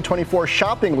his 2024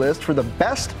 shopping list for the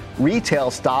best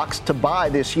retail stocks to buy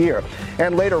this year.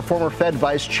 And later, former Fed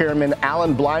Vice Chairman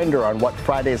Alan Blinder on what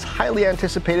Friday's highly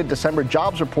anticipated December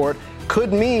jobs report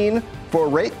could mean for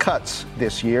rate cuts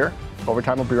this year.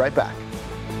 Overtime will be right back.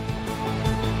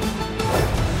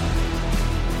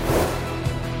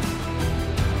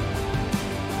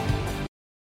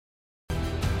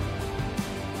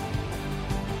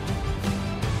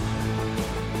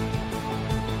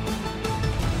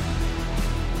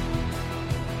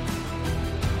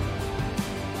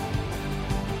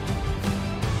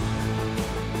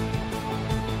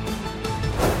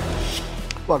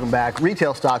 Welcome back.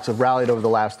 Retail stocks have rallied over the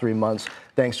last 3 months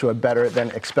thanks to a better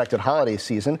than expected holiday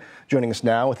season. Joining us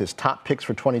now with his top picks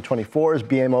for 2024 is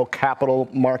BMO Capital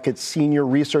Markets Senior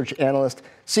Research Analyst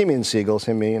Simeon Siegel.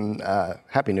 Simeon,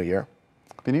 Happy New Year.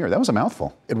 Happy New Year. That was a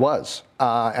mouthful. It was.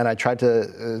 And I tried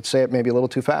to say it maybe a little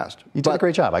too fast. You did a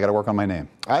great job. I got to work on my name.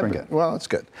 Well, it's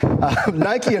good.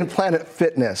 Nike and Planet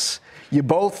Fitness. You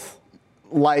both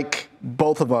like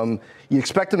both of them. You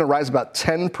expect them to rise about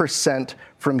 10%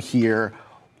 from here.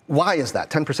 Why is that?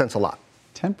 10%'s a lot.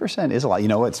 10% is a lot. You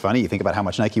know, it's funny. You think about how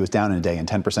much Nike was down in a day, and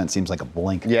 10% seems like a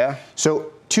blink. Yeah.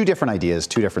 So two different ideas,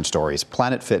 two different stories.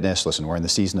 Planet Fitness, listen, we're in the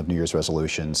season of New Year's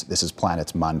resolutions. This is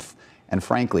Planet's month. And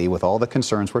frankly, with all the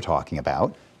concerns we're talking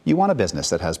about, you want a business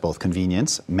that has both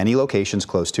convenience, many locations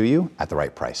close to you, at the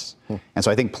right price. And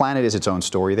so I think Planet is its own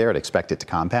story there. I'd expect it to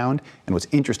compound. And what's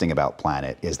interesting about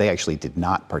Planet is they actually did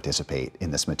not participate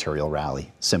in this material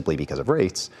rally simply because of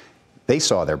rates. They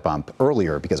saw their bump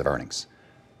earlier because of earnings.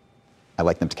 I'd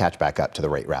like them to catch back up to the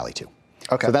rate rally, too.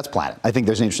 Okay. So that's Planet. I think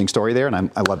there's an interesting story there, and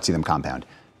I love to see them compound.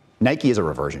 Nike is a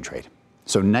reversion trade.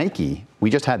 So Nike, we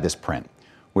just had this print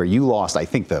where you lost, I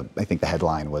think the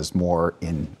headline was more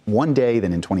in one day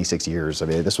than in 26 years. I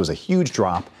mean, this was a huge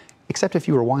drop, except if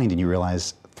you rewind and you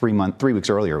realize 3 weeks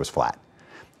earlier it was flat.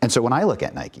 And so when I look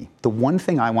at Nike, the one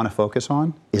thing I want to focus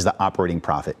on is the operating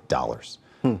profit dollars.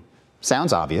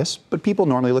 Sounds obvious, but people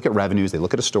normally look at revenues, they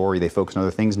look at a story, they focus on other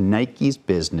things. Nike's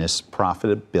business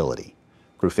profitability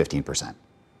grew 15%,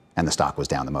 and the stock was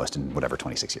down the most in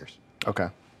 26 years. Okay.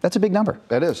 That's a big number.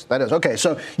 That is. Okay,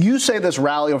 so you say this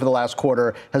rally over the last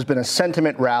quarter has been a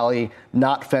sentiment rally,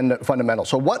 not fundamental.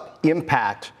 So what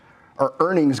impact are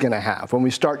earnings going to have when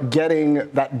we start getting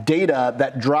that data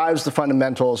that drives the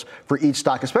fundamentals for each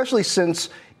stock, especially since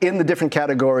in the different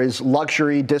categories,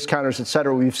 luxury, discounters, et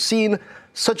cetera, we've seen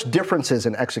such differences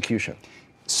in execution?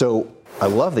 So I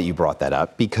love that you brought that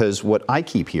up, because what I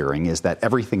keep hearing is that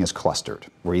everything is clustered.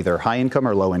 We're either high income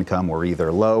or low income. We're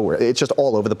either low. It's just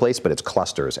all over the place, but it's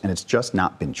clusters. And it's just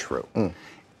not been true.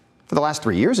 For the last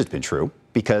 3 years, it's been true,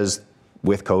 because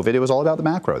with COVID, it was all about the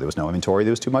macro. There was no inventory.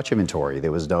 There was too much inventory.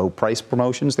 There was no price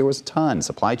promotions. There was a ton.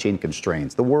 Supply chain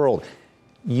constraints, the world.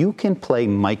 You can play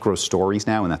micro stories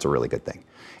now, and that's a really good thing.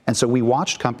 And so we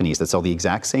watched companies that sell the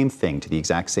exact same thing to the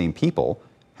exact same people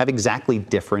have exactly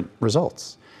different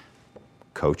results.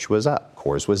 Coach was up,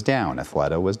 Coors was down,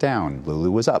 Athleta was down, Lulu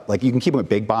was up. Like, you can keep them at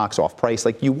big box, off price.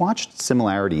 Like, you watched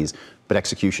similarities, but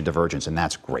execution divergence, and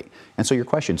that's great. And so your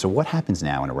question, so what happens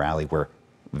now in a rally where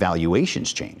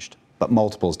valuations changed, but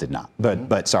multiples did not, but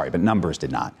numbers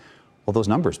did not? Well, those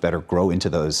numbers better grow into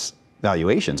those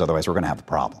valuations, otherwise we're going to have a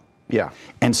problem. Yeah.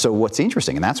 And so what's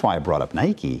interesting, and that's why I brought up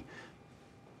Nike,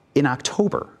 in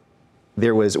October, we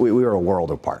were a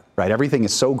world apart, right? Everything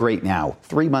is so great now.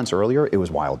 3 months earlier, it was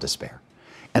wild despair.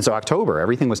 And so October,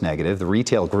 everything was negative. The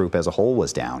retail group as a whole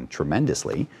was down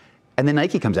tremendously. And then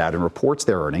Nike comes out and reports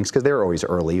their earnings, because they're always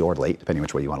early or late, depending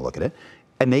which way you want to look at it.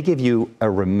 And they give you a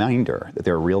reminder that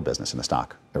they're a real business, and the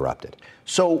stock erupted.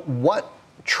 So what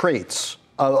traits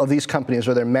of these companies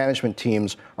or their management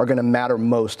teams are going to matter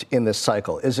most in this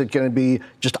cycle? Is it going to be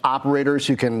just operators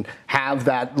who can have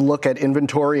that look at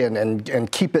inventory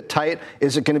and keep it tight?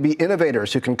 Is it going to be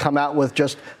innovators who can come out with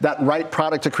just that right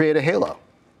product to create a halo?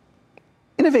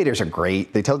 Innovators are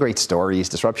great. They tell great stories.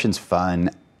 Disruption's fun.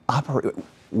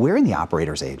 We're in the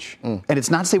operator's age. And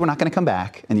it's not to say we're not going to come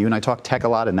back. And you and I talk tech a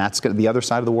lot, and that's the other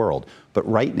side of the world. But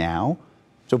right now,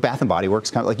 so Bath & Body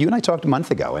Works, kind of like you and I talked a month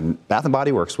ago, and Bath &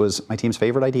 Body Works was my team's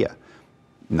favorite idea.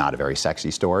 Not a very sexy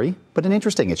story, but an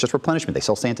interesting. It's just replenishment. They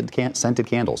sell scented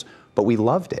candles. But we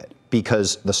loved it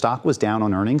because the stock was down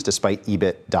on earnings despite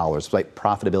EBIT dollars, despite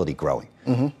profitability growing.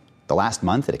 The last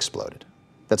month, it exploded.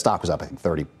 That stock was up, I think,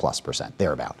 30+%,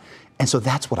 thereabout. And so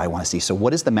that's what I want to see. So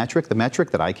what is the metric? The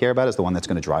metric that I care about is the one that's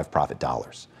going to drive profit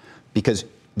dollars. Because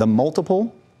the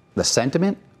multiple, the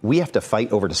sentiment, we have to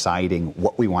fight over deciding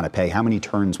what we want to pay, how many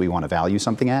turns we want to value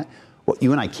something at. What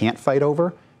you and I can't fight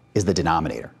over is the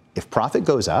denominator. If profit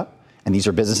goes up, and these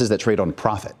are businesses that trade on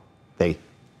profit, they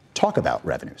talk about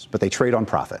revenues, but they trade on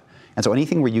profit. And so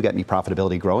anything where you get me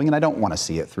profitability growing, and I don't want to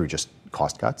see it through just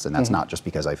cost cuts, and that's not just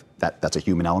because that's a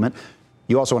human element.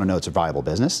 You also want to know it's a viable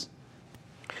business.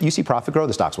 You see profit grow,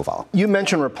 the stocks will follow. You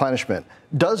mentioned replenishment.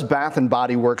 Does Bath &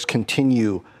 Body Works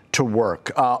continue to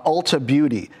work? Ulta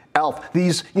Beauty, e.l.f.,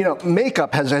 these,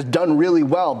 makeup has done really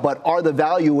well, but are the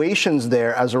valuations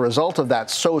there as a result of that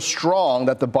so strong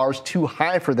that the bar's too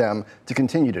high for them to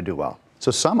continue to do well?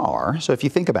 So some are. So if you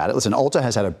think about it, listen, Ulta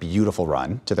has had a beautiful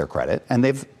run, to their credit, and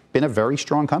they've been a very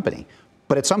strong company.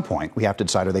 But at some point, we have to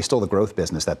decide, are they still the growth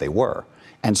business that they were?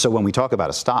 And so when we talk about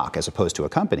a stock as opposed to a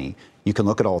company, you can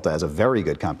look at Ulta as a very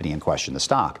good company and question the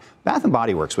stock. Bath &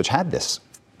 Body Works, which had this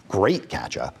great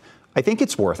catch-up, I think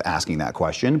it's worth asking that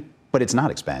question, but it's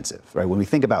not expensive, right? When we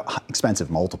think about expensive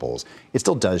multiples, it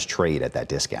still does trade at that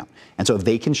discount. And so if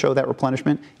they can show that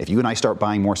replenishment, if you and I start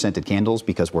buying more scented candles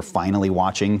because we're finally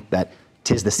watching that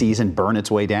 'tis the season burn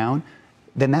its way down,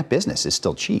 then that business is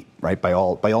still cheap, right? By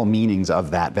all meanings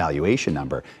of that valuation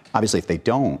number. Obviously, if they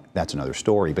don't, that's another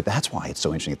story. But that's why it's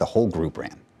so interesting that the whole group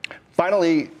ran.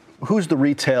 Finally, who's the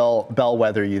retail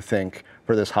bellwether, you think,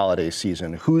 for this holiday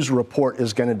season? Whose report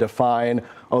is going to define,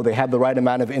 they had the right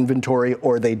amount of inventory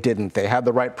or they didn't? They had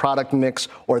the right product mix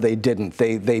or they didn't?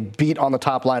 They beat on the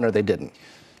top line or they didn't?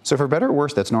 So for better or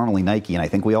worse, that's normally Nike. And I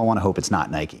think we all want to hope it's not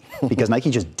Nike because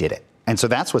Nike just did it. And so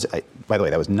that's what, by the way,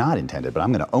 that was not intended, but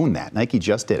I'm going to own that. Nike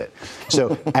just did it.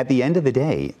 So at the end of the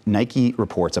day, Nike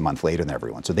reports a month later than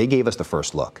everyone. So they gave us the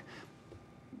first look.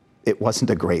 It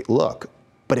wasn't a great look,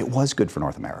 but it was good for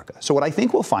North America. So what I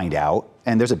think we'll find out,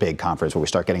 and there's a big conference where we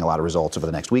start getting a lot of results over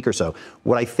the next week or so,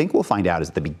 what I think we'll find out is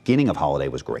that the beginning of holiday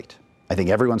was great. I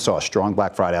think everyone saw a strong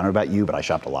Black Friday. I don't know about you, but I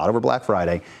shopped a lot over Black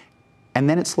Friday. And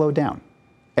then it slowed down.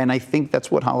 And I think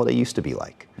that's what holiday used to be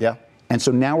like. Yeah. And so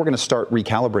now we're going to start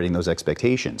recalibrating those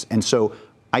expectations. And so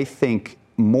I think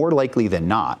more likely than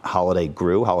not, holiday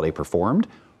grew, holiday performed,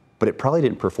 but it probably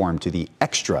didn't perform to the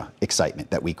extra excitement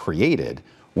that we created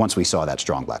once we saw that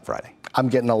strong Black Friday. I'm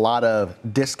getting a lot of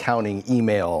discounting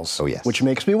emails, yes. Which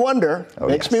makes me wonder.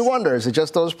 Me wonder, is it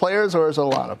just those players or is it a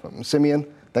lot of them? Simeon,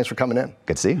 thanks for coming in.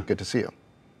 Good to see you. Good to see you.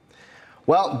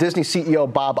 Well, Disney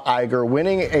CEO Bob Iger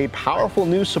winning a powerful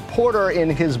new supporter in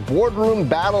his boardroom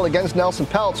battle against Nelson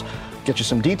Peltz. Get you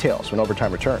some details when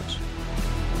Overtime returns.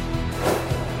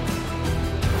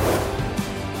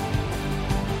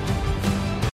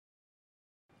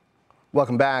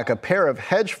 Welcome back. A pair of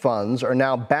hedge funds are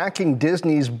now backing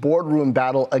Disney's boardroom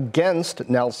battle against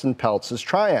Nelson Peltz's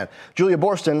Trian. Julia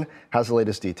Borston has the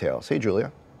latest details. Hey,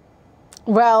 Julia.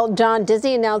 Well, John,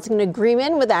 Disney announcing an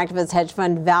agreement with activist hedge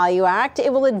fund Value Act.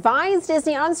 It will advise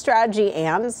Disney on strategy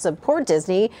and support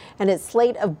Disney and its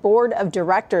slate of board of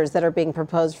directors that are being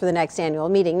proposed for the next annual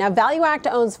meeting. Now, Value Act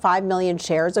owns 5 million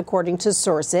shares, according to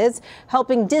sources,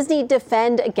 helping Disney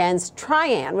defend against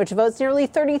Trian, which votes nearly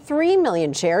 33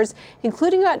 million shares,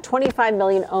 including about 25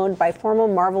 million owned by former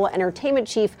Marvel Entertainment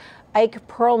chief Ike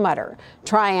Perlmutter.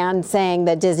 Trian saying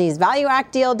that Disney's Value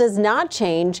Act deal does not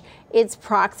change its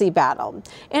proxy battle.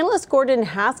 Analyst Gordon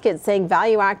Haskett saying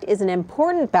Value Act is an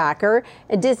important backer,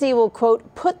 and Disney will,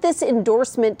 quote, put this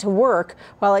endorsement to work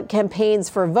while it campaigns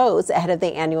for votes ahead of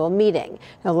the annual meeting.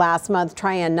 Now, last month,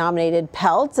 Trian nominated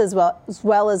Peltz as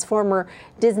well as former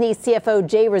Disney CFO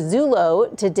Jay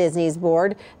Rizzullo to Disney's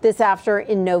board. This after,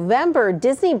 in November,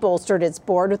 Disney bolstered its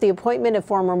board with the appointment of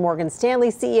former Morgan Stanley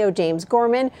CEO James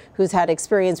Gorman, who's had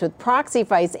experience with proxy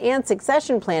fights and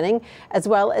succession planning, as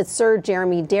well as Sir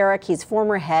Jeremy Derrick. He's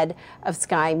former head of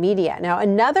Sky Media. Now,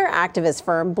 another activist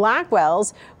firm,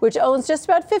 Blackwell's, which owns just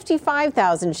about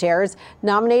 55,000 shares,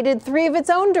 nominated 3 of its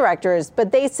own directors,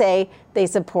 but they say they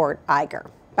support Iger.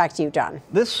 Back to you, John.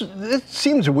 This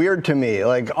seems weird to me,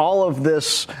 like all of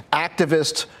this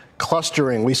activist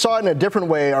clustering. We saw it in a different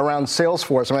way around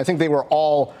Salesforce. I mean, I think they were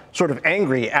all sort of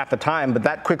angry at the time, but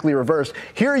that quickly reversed.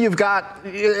 Here you've got,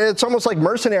 it's almost like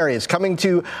mercenaries coming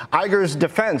to Iger's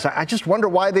defense. I just wonder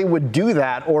why they would do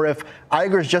that, or if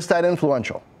Iger's just that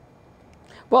influential.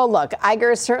 Well, look,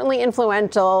 Iger is certainly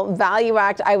influential. Value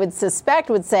Act, I would suspect,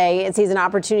 would say it sees an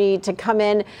opportunity to come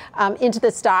in into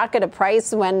the stock at a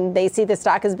price when they see the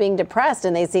stock as being depressed,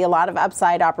 and they see a lot of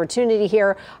upside opportunity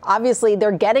here. Obviously,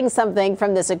 they're getting something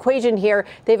from this equation here.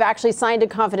 They've actually signed a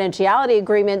confidentiality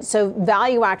agreement, so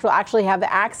Value Act will actually have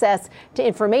access to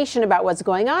information about what's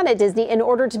going on at Disney in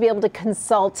order to be able to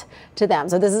consult to them.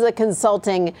 So this is a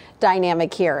consulting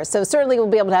dynamic here. So certainly we'll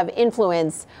be able to have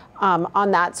influence on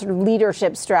that sort of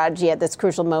leadership strategy at this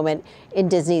crucial moment in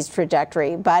Disney's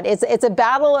trajectory. But it's a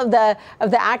battle of the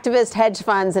activist hedge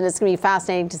funds, and it's going to be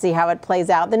fascinating to see how it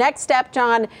plays out. The next step,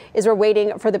 John, is we're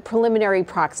waiting for the preliminary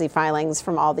proxy filings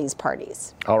from all these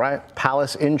parties. All right.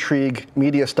 Palace Intrigue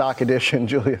Media Stock Edition.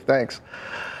 Julia, thanks.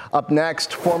 Up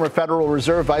next, former Federal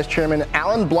Reserve Vice Chairman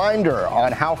Alan Blinder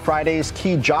on how Friday's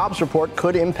key jobs report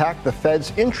could impact the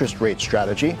Fed's interest rate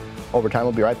strategy. Overtime,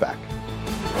 we'll be right back.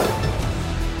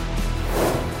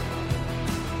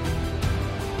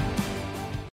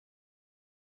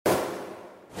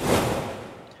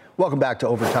 Welcome back to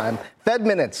Overtime. Fed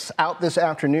minutes out this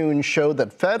afternoon showed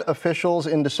that Fed officials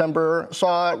in December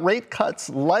saw rate cuts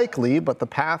likely, but the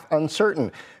path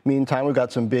uncertain. Meantime, we've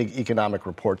got some big economic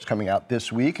reports coming out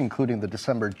this week, including the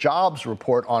December jobs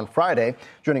report on Friday.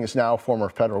 Joining us now, former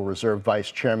Federal Reserve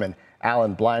Vice Chairman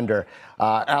Alan Blinder.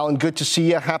 Alan, good to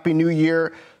see you. Happy New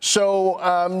Year. So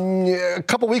a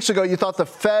couple weeks ago, you thought the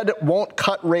Fed won't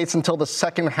cut rates until the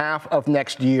second half of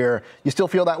next year. You still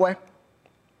feel that way?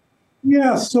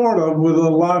 Yeah, sort of, with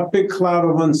a big cloud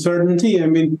of uncertainty. I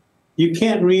mean, you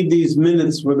can't read these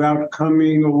minutes without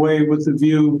coming away with the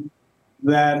view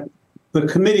that the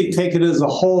committee, taken as a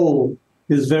whole,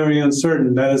 is very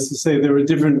uncertain. That is to say, there are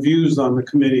different views on the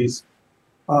committees,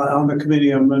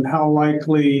 and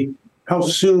how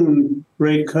soon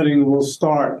rate cutting will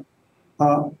start.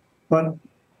 But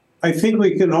I think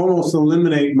we can almost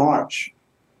eliminate March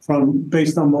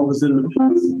based on what was in the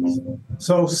minutes.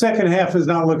 So second half is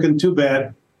not looking too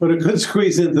bad, but it could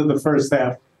squeeze into the first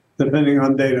half, depending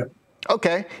on data.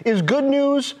 Okay. Is good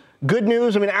news good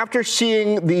news? I mean, after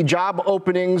seeing the job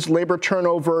openings, labor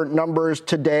turnover numbers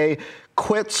today,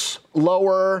 quits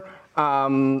lower,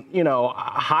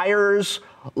 hires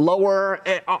lower,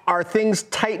 are things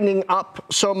tightening up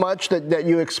so much that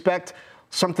you expect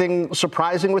something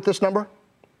surprising with this number?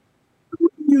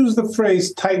 Use the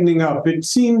phrase tightening up. It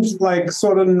seems like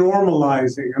sort of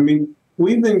normalizing. I mean,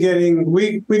 we've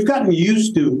gotten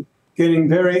used to getting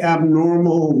very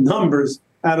abnormal numbers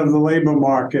out of the labor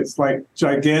markets, like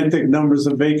gigantic numbers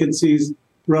of vacancies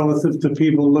relative to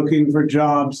people looking for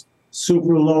jobs,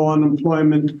 super low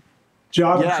unemployment,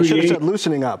 job creation. I should have said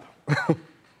loosening up.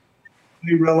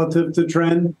 Relative to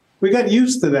trend. We got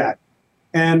used to that.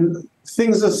 And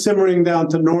things are simmering down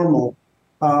to normal.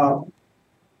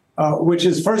 Which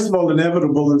is, first of all,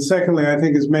 inevitable, and secondly, I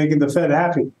think is making the Fed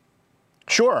happy.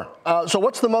 Sure. So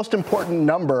what's the most important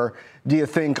number, do you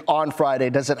think, on Friday?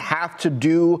 Does it have to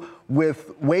do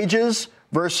with wages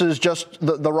versus just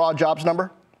the raw jobs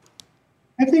number?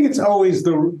 I think it's always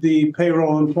the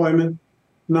payroll employment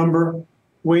number.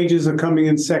 wages are coming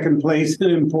in second place in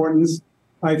importance.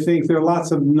 I think there are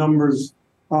lots of numbers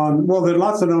there are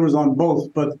lots of numbers on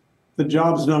both, but the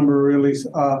jobs number really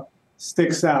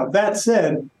sticks out. That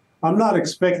said, I'm not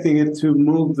expecting it to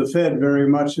move the Fed very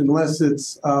much unless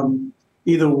it's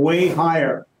either way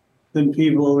higher than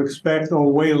people expect or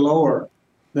way lower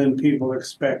than people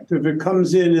expect. If it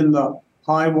comes in the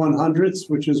high 100s,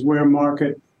 which is where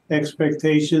market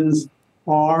expectations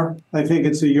are, I think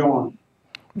it's a yawn.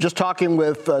 Just talking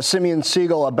with Simeon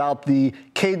Siegel about the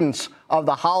cadence of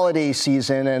the holiday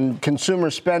season and consumer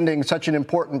spending, such an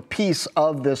important piece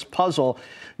of this puzzle.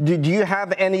 Do you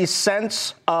have any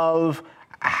sense of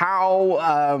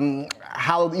how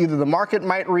either the market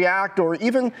might react or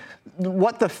even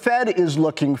what the Fed is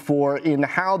looking for in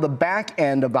how the back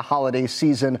end of the holiday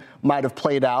season might have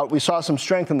played out? We saw some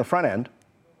strength in the front end.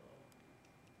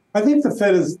 I think the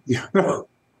Fed is, the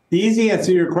easy answer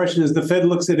to your question is the Fed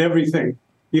looks at everything.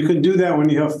 You can do that when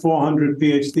you have 400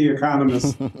 PhD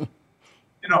economists.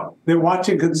 They're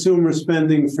watching consumer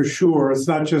spending for sure. It's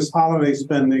not just holiday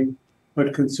spending,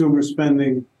 but consumer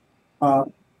spending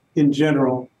in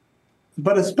general.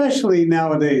 But especially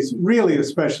nowadays, really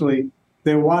especially,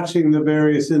 they're watching the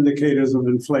various indicators of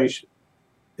inflation.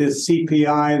 There's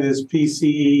CPI, there's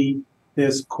PCE,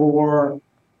 there's core,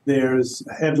 there's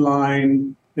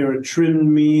headline, there are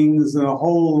trim means, and a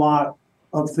whole lot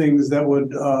of things that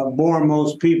would bore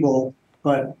most people,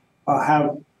 but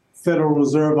have Federal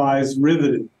Reserve eyes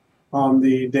riveted on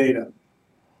the data.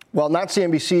 Well, not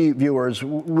CNBC viewers,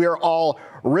 we're all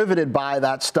riveted by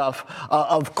that stuff,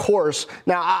 of course.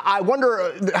 Now, I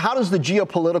wonder, how does the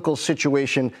geopolitical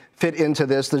situation fit into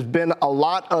this? There's been a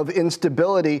lot of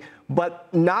instability, but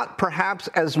not perhaps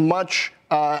as much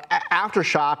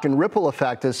aftershock and ripple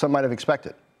effect as some might have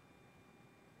expected.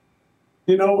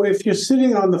 If you're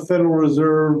sitting on the Federal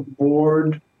Reserve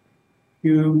Board,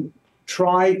 you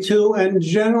try to and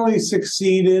generally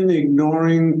succeed in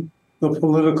ignoring the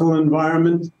political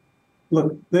environment.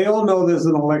 Look, they all know there's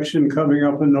an election coming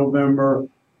up in November.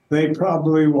 They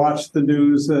probably watch the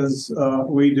news as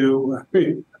we do.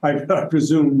 I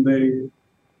presume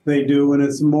they do, and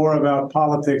it's more about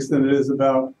politics than it is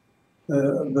about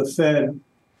the Fed.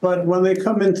 But when they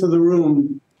come into the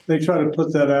room, they try to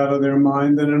put that out of their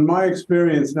mind. And in my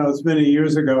experience, now it's many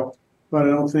years ago, but I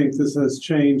don't think this has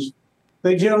changed,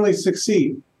 they generally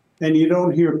succeed. And you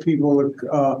don't hear people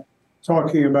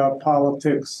talking about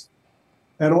politics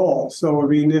at all. So, I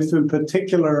mean, if in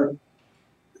particular,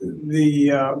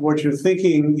 what you're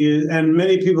thinking is, and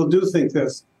many people do think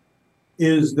this,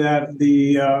 is that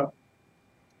the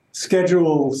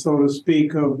schedule, so to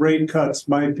speak, of rate cuts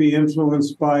might be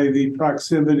influenced by the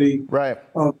proximity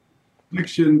of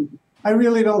election. I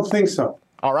really don't think so.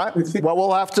 All right. Well,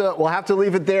 we'll have to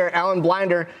leave it there. Alan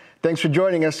Blinder, thanks for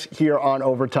joining us here on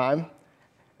Overtime.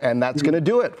 And that's going to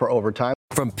do it for Overtime.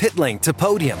 From pit lane to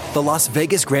podium, the Las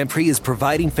Vegas Grand Prix is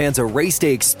providing fans a race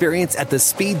day experience at the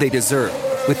speed they deserve.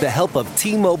 With the help of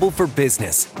T-Mobile for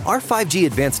Business, our 5G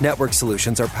advanced network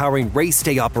solutions are powering race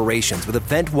day operations with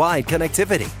event-wide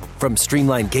connectivity. From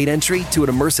streamlined gate entry to an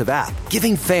immersive app,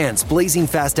 giving fans blazing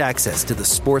fast access to the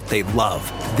sport they love.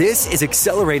 This is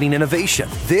accelerating innovation.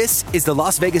 This is the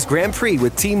Las Vegas Grand Prix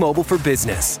with T-Mobile for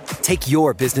Business. Take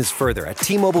your business further at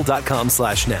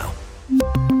T-Mobile.com/now.